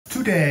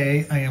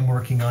Today I am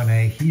working on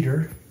a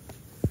heater.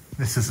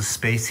 This is a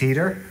space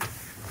heater.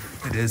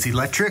 It is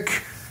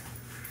electric.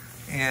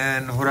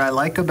 And what I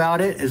like about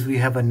it is we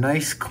have a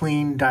nice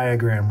clean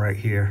diagram right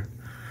here.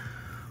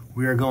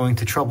 We are going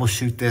to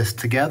troubleshoot this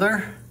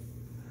together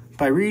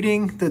by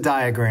reading the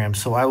diagram.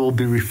 So I will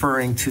be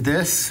referring to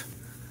this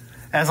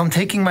as I'm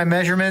taking my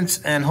measurements,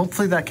 and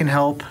hopefully that can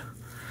help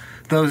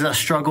those that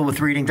struggle with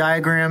reading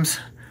diagrams,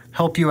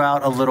 help you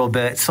out a little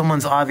bit.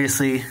 Someone's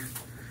obviously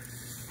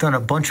done a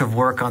bunch of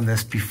work on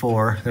this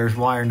before. There's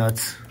wire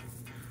nuts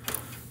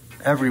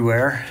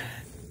everywhere.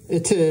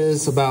 It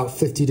is about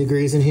 50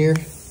 degrees in here.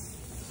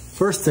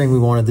 First thing we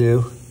want to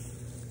do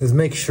is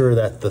make sure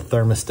that the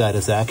thermostat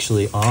is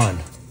actually on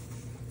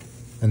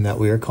and that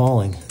we are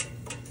calling.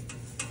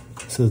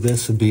 So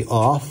this would be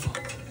off.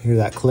 Hear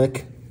that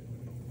click?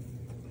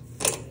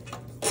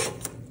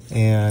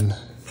 And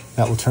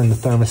that will turn the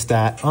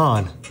thermostat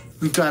on.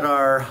 We've got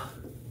our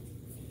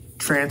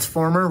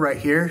transformer right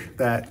here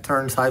that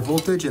turns high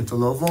voltage into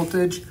low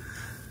voltage.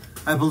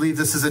 I believe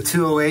this is a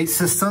 208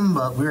 system,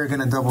 but we're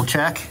gonna double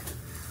check.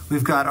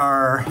 We've got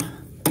our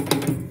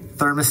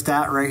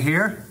thermostat right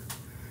here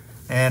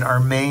and our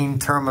main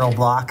terminal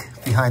block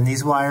behind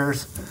these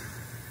wires.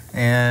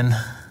 And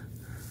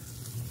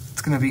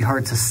it's gonna be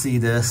hard to see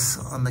this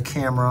on the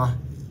camera,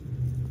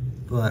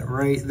 but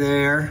right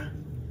there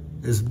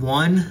is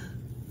one.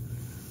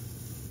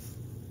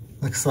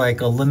 Looks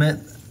like a limit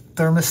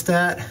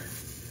thermostat.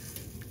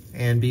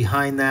 And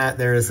behind that,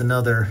 there is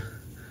another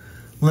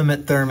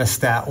limit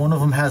thermostat. One of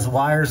them has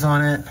wires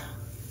on it,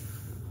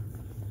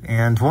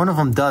 and one of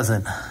them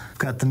doesn't.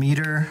 Got the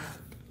meter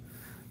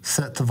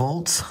set to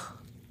volts,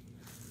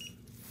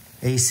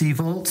 AC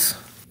volts,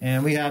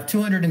 and we have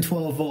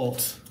 212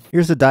 volts.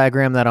 Here's the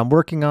diagram that I'm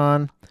working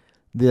on.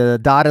 The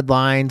dotted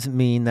lines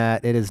mean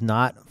that it is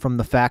not from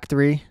the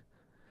factory.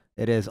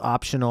 It is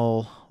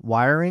optional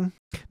wiring.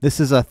 This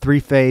is a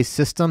three-phase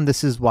system.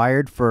 This is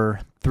wired for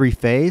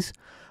three-phase.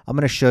 I'm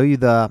going to show you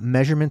the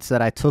measurements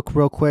that I took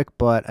real quick,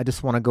 but I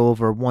just want to go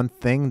over one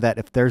thing, that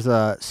if there's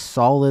a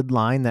solid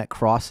line that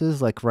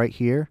crosses, like right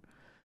here,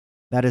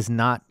 that is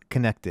not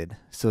connected.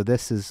 So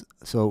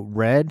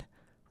red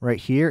right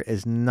here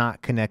is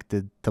not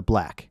connected to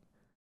black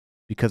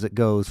because it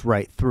goes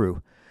right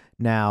through.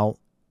 Now,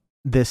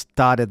 this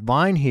dotted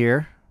line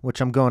here,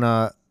 which I'm going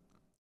to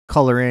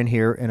color in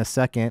here in a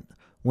second,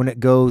 when it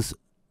goes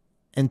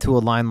into a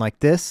line like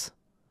this,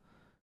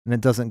 and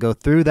it doesn't go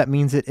through, that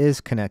means it is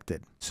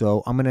connected.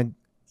 So I'm going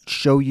to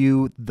show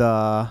you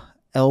the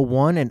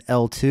L1 and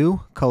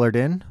L2 colored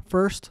in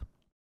first.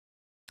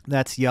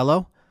 That's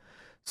yellow.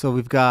 So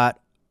we've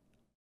got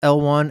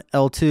L1,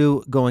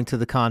 L2 going to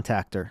the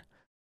contactor.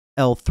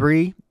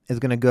 L3 is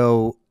going to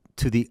go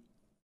to the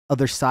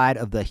other side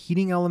of the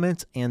heating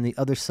elements and the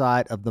other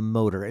side of the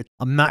motor.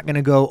 I'm not going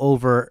to go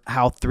over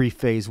how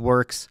three-phase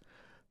works.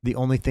 The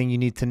only thing you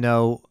need to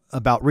know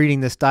about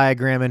reading this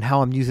diagram and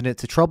how I'm using it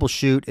to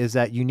troubleshoot is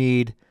that you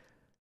need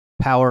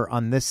power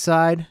on this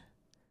side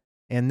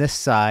and this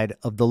side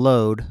of the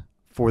load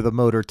for the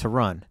motor to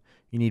run.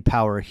 You need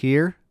power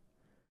here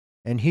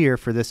and here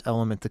for this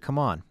element to come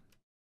on.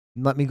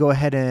 Let me go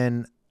ahead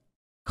and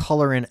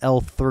color in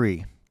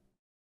L3.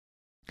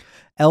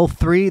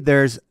 L3,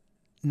 there's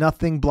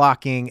nothing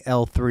blocking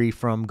L3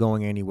 from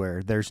going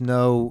anywhere. There's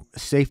no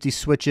safety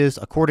switches.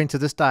 According to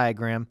this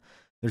diagram,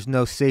 there's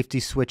no safety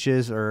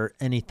switches or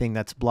anything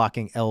that's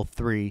blocking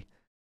L3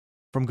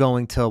 from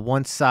going to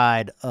one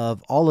side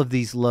of all of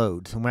these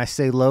loads. And when I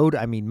say load,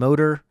 I mean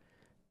motor,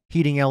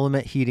 heating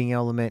element, heating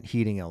element,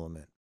 heating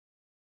element.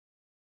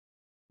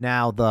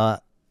 Now,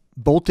 the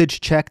voltage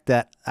check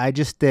that I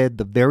just did,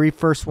 the very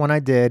first one I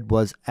did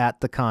was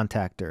at the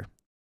contactor.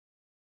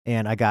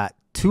 And I got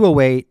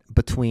 208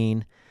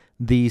 between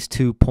these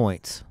 2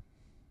 points.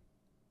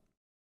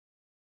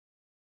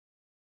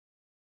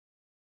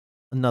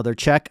 Another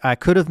check I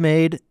could have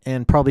made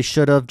and probably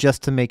should have,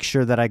 just to make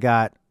sure that I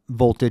got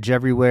voltage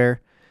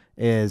everywhere,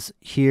 is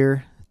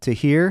here to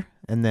here,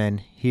 and then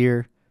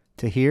here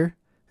to here,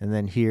 and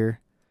then here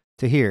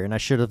to here. And I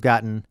should have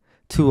gotten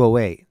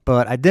 208.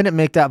 But I didn't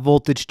make that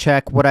voltage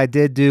check. What I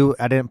did do,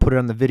 I didn't put it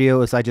on the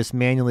video, is I just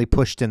manually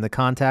pushed in the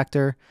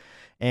contactor,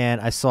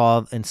 and I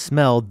saw and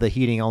smelled the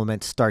heating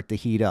element start to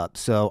heat up.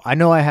 So I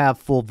know I have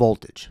full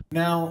voltage.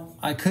 Now,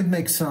 I could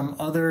make some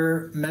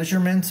other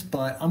measurements,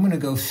 but I'm gonna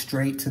go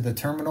straight to the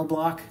terminal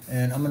block,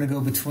 and I'm gonna go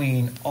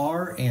between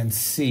R and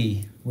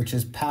C, which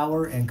is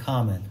power and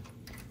common.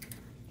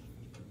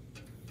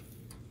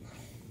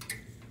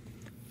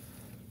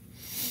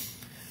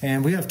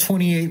 And we have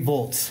 28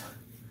 volts.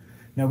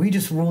 Now, we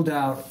just ruled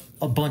out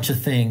a bunch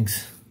of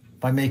things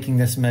by making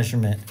this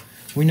measurement.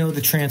 We know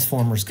the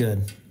transformer's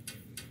good.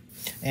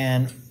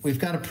 And we've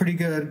got a pretty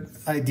good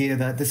idea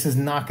that this is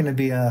not going to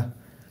be a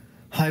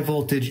high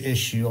voltage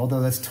issue, although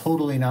that's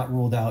totally not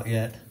ruled out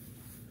yet.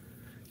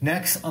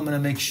 Next, I'm going to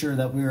make sure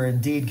that we are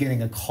indeed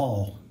getting a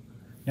call.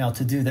 Now,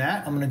 to do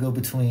that, I'm going to go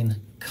between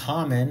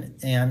common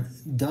and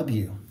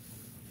W.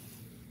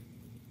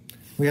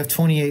 We have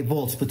 28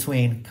 volts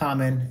between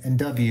common and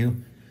W.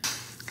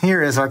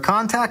 Here is our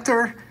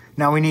contactor,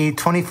 Now we need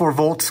 24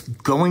 volts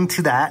going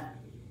to that.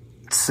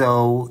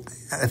 So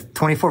if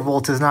 24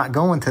 volts is not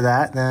going to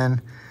that,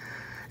 then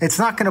it's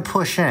not going to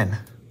push in.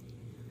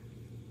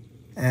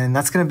 And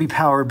that's going to be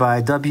powered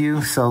by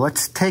W. So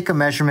let's take a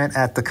measurement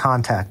at the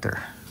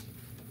contactor.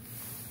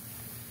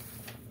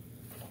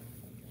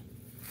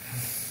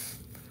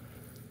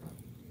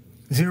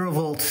 Zero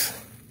volts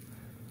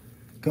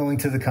going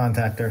to the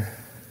contactor.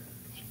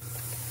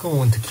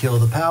 Going to kill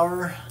the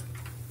power.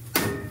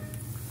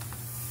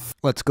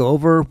 Let's go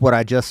over what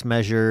I just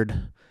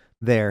measured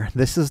there.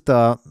 This is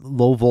the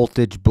low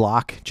voltage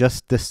block,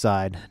 just this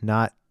side,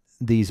 not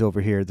these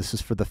over here. This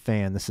is for the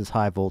fan. This is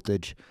high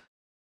voltage.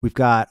 We've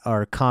got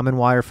our common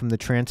wire from the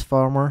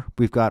transformer.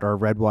 We've got our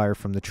red wire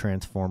from the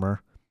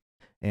transformer.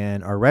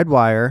 And our red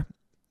wire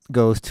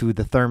goes to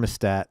the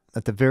thermostat.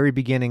 At the very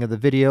beginning of the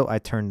video, I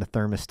turned the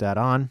thermostat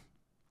on.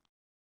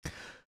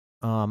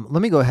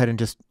 Let me go ahead and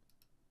just...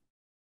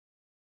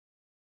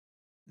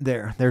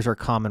 There's our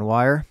common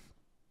wire.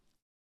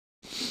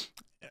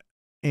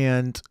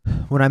 And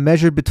when I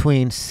measured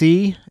between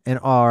C and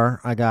R,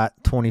 I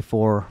got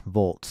 24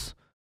 volts.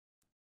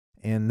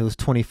 And those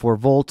 24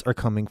 volts are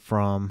coming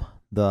from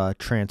the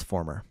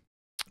transformer.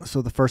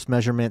 So the first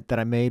measurement that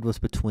I made was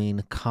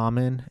between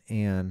common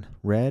and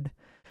red.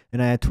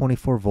 And I had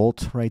 24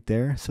 volts right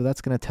there. So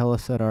that's going to tell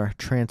us that our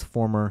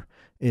transformer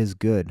is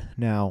good.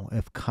 Now,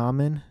 if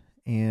common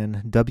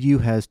and W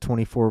has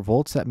 24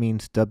 volts, that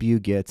means W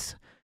gets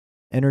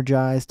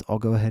energized. I'll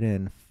go ahead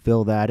and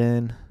fill that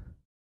in.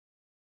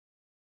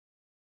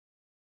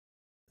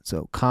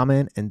 So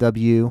common and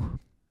W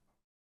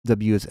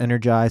is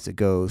energized. It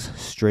goes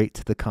straight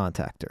to the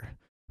contactor.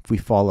 If we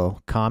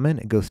follow common,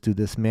 it goes through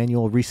this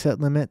manual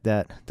reset limit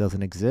that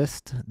doesn't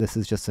exist. This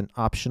is just an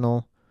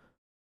optional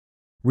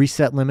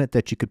reset limit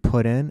that you could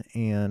put in,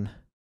 and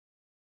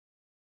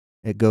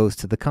it goes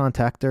to the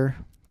contactor,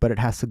 but it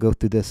has to go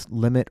through this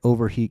limit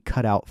overheat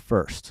cutout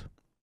first.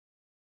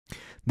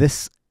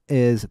 This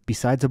is,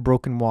 besides a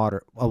broken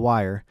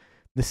wire,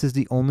 this is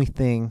the only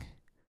thing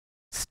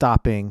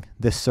stopping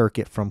this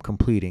circuit from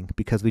completing,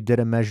 because we did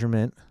a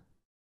measurement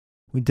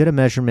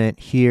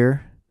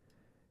here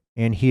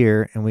and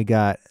here, and we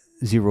got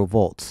 0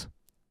 volts.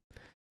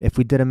 If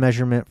we did a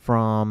measurement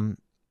from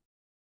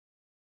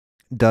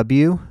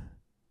W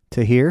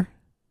to here,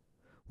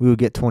 we would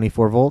get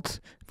 24 volts.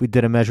 If we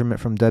did a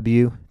measurement from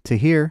W to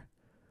here,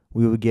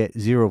 we would get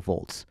 0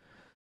 volts.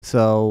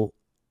 So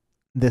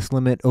this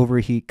limit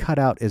overheat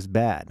cutout is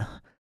bad.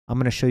 I'm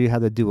going to show you how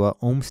to do a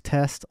ohms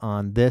test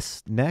on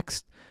this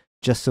next,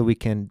 just so we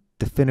can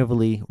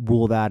definitively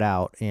rule that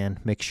out and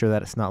make sure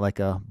that it's not like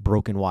a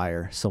broken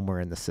wire somewhere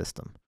in the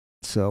system.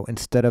 So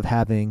instead of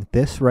having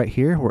this right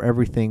here where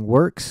everything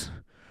works,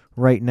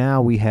 right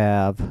now we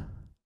have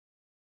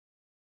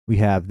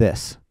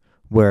this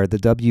where the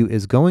W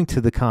is going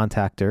to the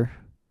contactor,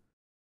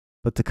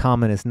 but the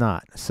common is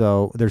not.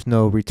 So there's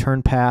no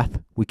return path.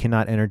 We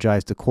cannot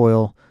energize the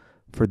coil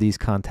for these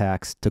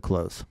contacts to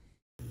close.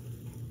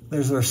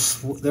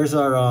 There's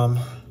our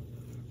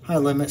high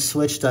limit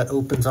switch that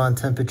opens on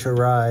temperature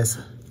rise.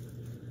 I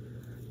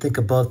think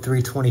above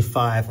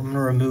 325. I'm going to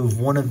remove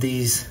one of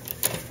these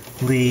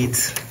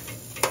leads.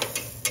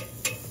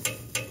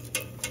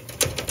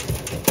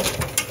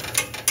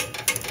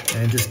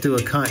 And just do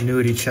a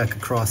continuity check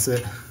across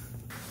it.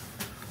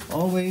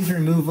 Always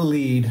remove a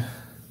lead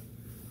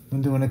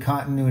when doing a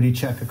continuity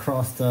check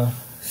across the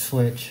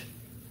switch,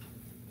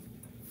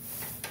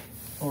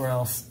 or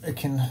else it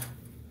can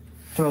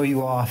throw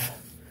you off.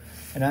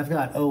 And I've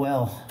got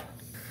OL.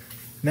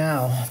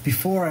 Now,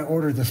 before I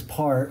order this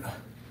part,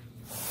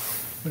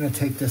 I'm going to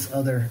take this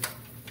other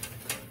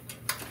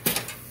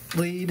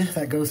lead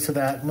that goes to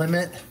that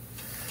limit,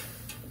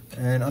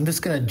 and I'm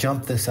just going to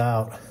jump this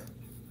out.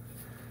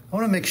 I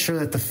want to make sure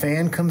that the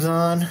fan comes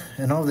on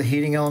and all the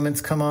heating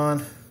elements come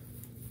on.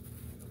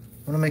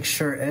 I want to make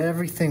sure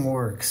everything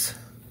works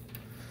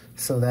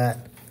so that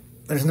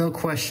there's no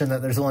question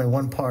that there's only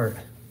one part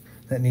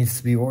that needs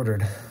to be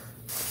ordered.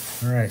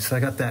 All right, so I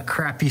got that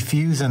crappy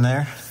fuse in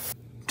there.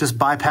 Just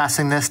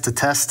bypassing this to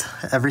test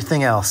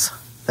everything else.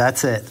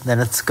 That's it. Then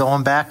it's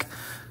going back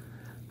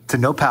to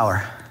no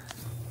power.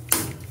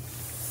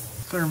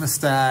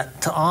 Thermostat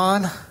to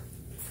on.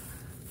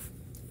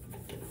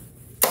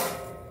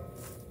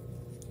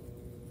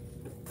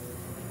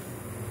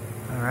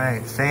 All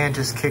right, fan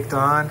just kicked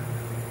on.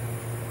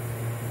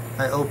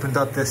 I opened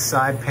up this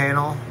side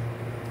panel.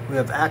 We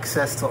have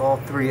access to all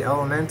 3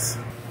 elements.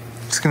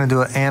 Just gonna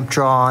do an amp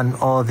draw on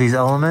all of these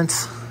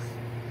elements.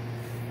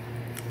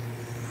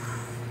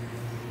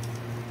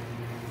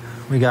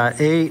 We got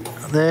 8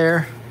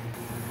 there,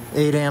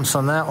 8 amps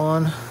on that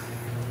one.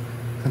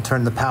 And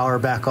turn the power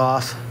back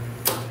off.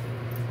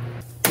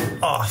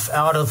 Off,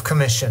 out of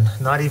commission.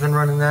 Not even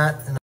running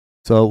that.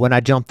 So when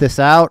I jumped this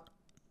out,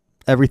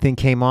 everything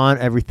came on,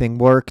 everything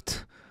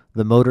worked.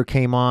 The motor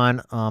came on.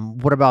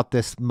 What about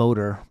this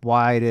motor?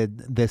 Why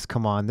did this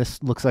come on?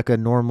 This looks like a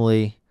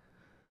normally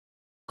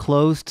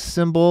closed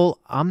symbol.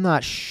 I'm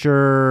not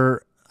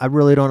sure. I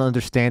really don't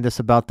understand this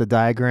about the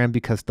diagram,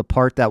 because the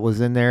part that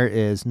was in there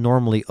is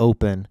normally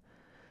open.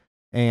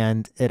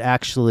 and it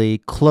actually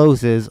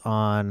closes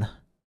on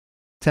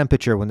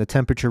temperature. When the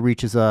temperature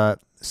reaches a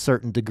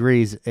certain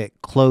degrees, it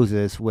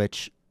closes,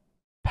 which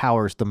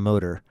powers the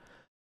motor.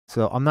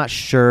 So I'm not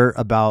sure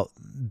about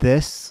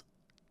this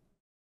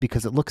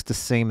because it looks the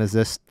same as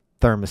this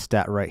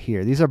thermostat right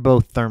here. These are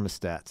both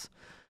thermostats.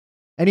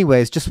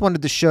 Anyways, just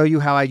wanted to show you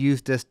how I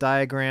used this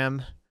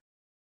diagram,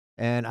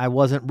 and I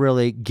wasn't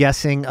really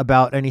guessing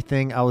about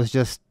anything. I was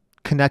just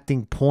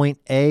connecting point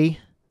A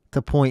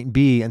to point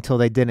B until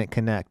they didn't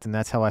connect, and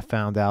that's how I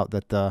found out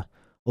that the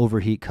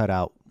overheat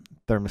cutout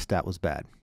thermostat was bad.